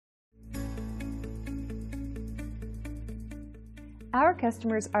Our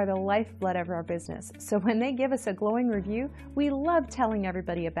customers are the lifeblood of our business, so when they give us a glowing review, we love telling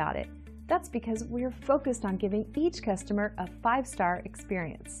everybody about it. That's because we're focused on giving each customer a 5-star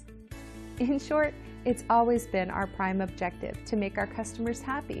experience. In short, it's always been our prime objective to make our customers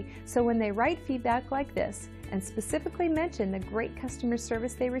happy, so when they write feedback like this and specifically mention the great customer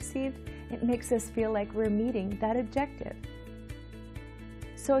service they received, it makes us feel like we're meeting that objective.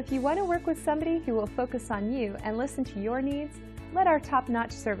 So if you want to work with somebody who will focus on you and listen to your needs, let our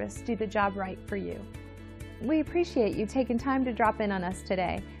top-notch service do the job right for you. We appreciate you taking time to drop in on us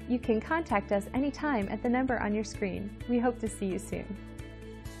today. You can contact us anytime at the number on your screen. We hope to see you soon.